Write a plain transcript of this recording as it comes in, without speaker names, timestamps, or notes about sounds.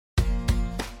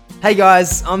Hey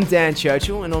guys, I'm Dan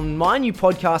Churchill, and on my new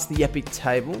podcast, The Epic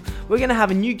Table, we're going to have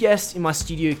a new guest in my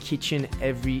studio kitchen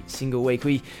every single week.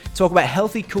 We talk about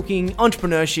healthy cooking,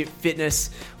 entrepreneurship, fitness,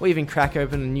 or even crack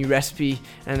open a new recipe,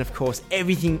 and of course,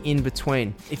 everything in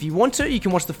between. If you want to, you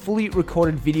can watch the fully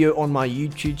recorded video on my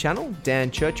YouTube channel, Dan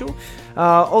Churchill.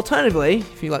 Alternatively,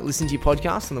 if you like listening to your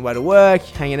podcast on the way to work,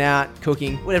 hanging out,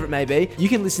 cooking, whatever it may be, you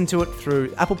can listen to it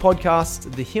through Apple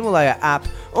Podcasts, the Himalaya app,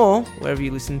 or wherever you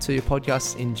listen to your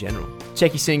podcasts in general.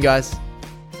 Check you soon, guys.